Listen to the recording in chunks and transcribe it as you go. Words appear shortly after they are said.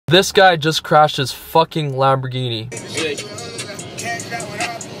This guy just crashed his fucking Lamborghini.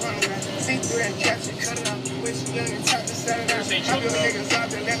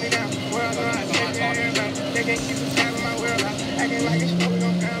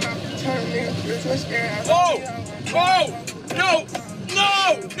 No!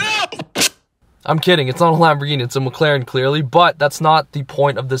 I'm kidding, it's not a Lamborghini, it's a McLaren clearly, but that's not the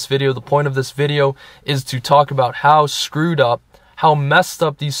point of this video. The point of this video is to talk about how screwed up, how messed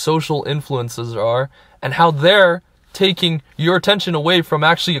up these social influences are, and how they're taking your attention away from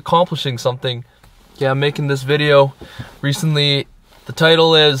actually accomplishing something. Yeah, I'm making this video recently. The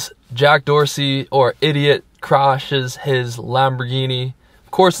title is Jack Dorsey or Idiot Crashes His Lamborghini.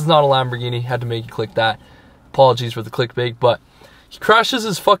 Of course it's not a Lamborghini, had to make you click that. Apologies for the clickbait, but he crashes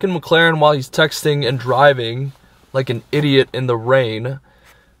his fucking McLaren while he's texting and driving like an idiot in the rain.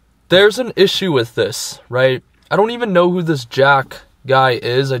 There's an issue with this, right? I don't even know who this Jack guy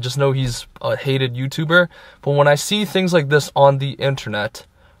is. I just know he's a hated YouTuber. But when I see things like this on the internet,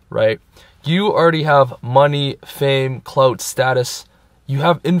 right? You already have money, fame, clout, status. You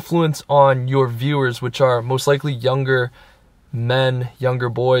have influence on your viewers, which are most likely younger men, younger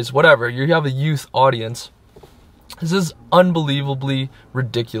boys, whatever. You have a youth audience. This is unbelievably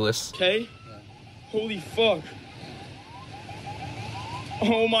ridiculous. Okay? Holy fuck.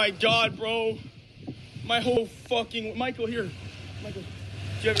 Oh my god, bro. My whole fucking... Michael, here. Michael, do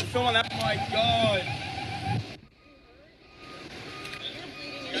you have a film on that? Oh my god.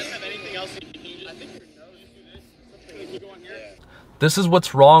 You guys have anything else you can do? I think your nose do this. Can you go on here? This is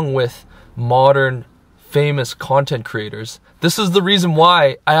what's wrong with modern famous content creators. This is the reason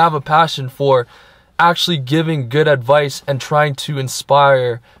why I have a passion for actually giving good advice and trying to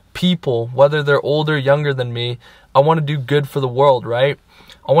inspire people, whether they're older, younger than me. I want to do good for the world, right?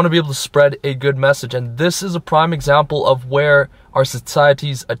 I want to be able to spread a good message, and this is a prime example of where our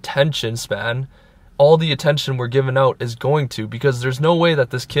society's attention span, all the attention we're giving out is going to, because there's no way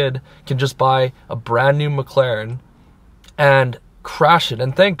that this kid can just buy a brand new McLaren and crash it.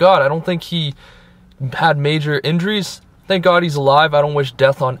 And thank God, I don't think he had major injuries. Thank God he's alive. I don't wish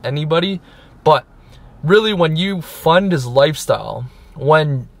death on anybody, but really, when you fund his lifestyle,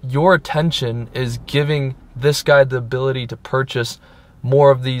 when your attention is giving this guy the ability to purchase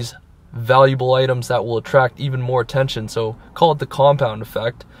more of these valuable items that will attract even more attention, so call it the compound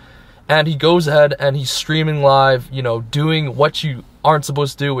effect, and he goes ahead and he's streaming live, you know, doing what you aren't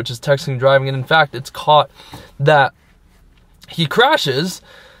supposed to do, which is texting and driving, and in fact, it's caught that he crashes.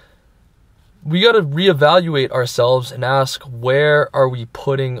 We got to reevaluate ourselves and ask, where are we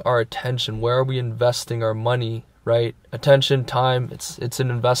putting our attention? Where are we investing our money, right? Attention, time, it's an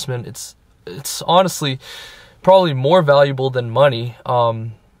investment. It's honestly probably more valuable than money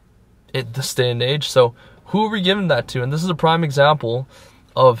at this day and age. So who are we giving that to? And this is a prime example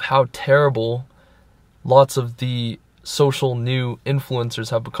of how terrible lots of the social new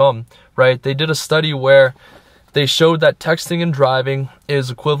influencers have become, right? They did a study where they showed that texting and driving is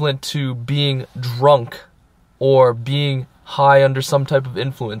equivalent to being drunk or being high under some type of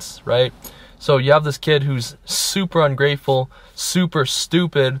influence, right? So you have this kid who's super ungrateful, super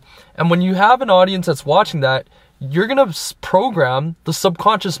stupid, and when you have an audience that's watching that, you're going to program the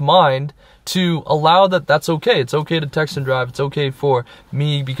subconscious mind to allow that's okay. It's okay to text and drive. It's okay for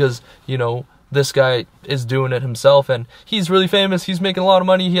me because, you know, this guy is doing it himself and he's really famous, he's making a lot of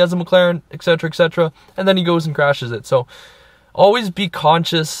money, he has a McLaren, etc., etc., and then he goes and crashes it. So always be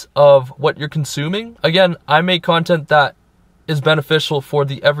conscious of what you're consuming. Again, I make content that is beneficial for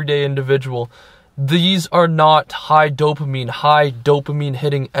the everyday individual. These are not high dopamine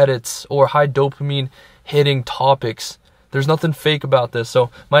hitting edits or high dopamine hitting topics. There's nothing fake about this.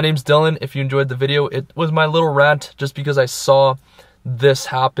 So my name's Dylan. If you enjoyed the video, it was my little rant just because I saw this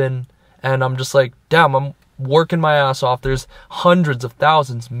happen. And I'm just like, damn, I'm working my ass off. There's hundreds of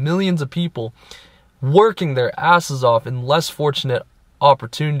thousands, millions of people working their asses off in less fortunate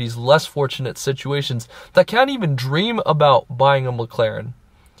opportunities, less fortunate situations that can't even dream about buying a McLaren.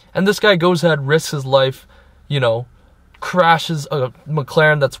 And this guy goes ahead, risks his life, you know, crashes a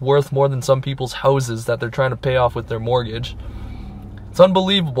McLaren that's worth more than some people's houses that they're trying to pay off with their mortgage. It's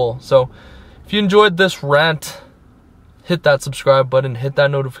unbelievable. So if you enjoyed this rant, hit that subscribe button, hit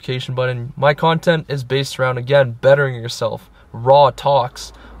that notification button. My content is based around, again, bettering yourself, raw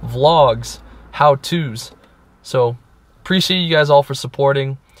talks, vlogs, how-tos. So appreciate you guys all for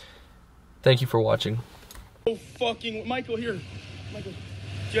supporting. Thank you for watching. Oh fucking Michael, here. Michael, do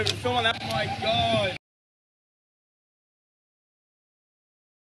you have a film on that? Oh my god.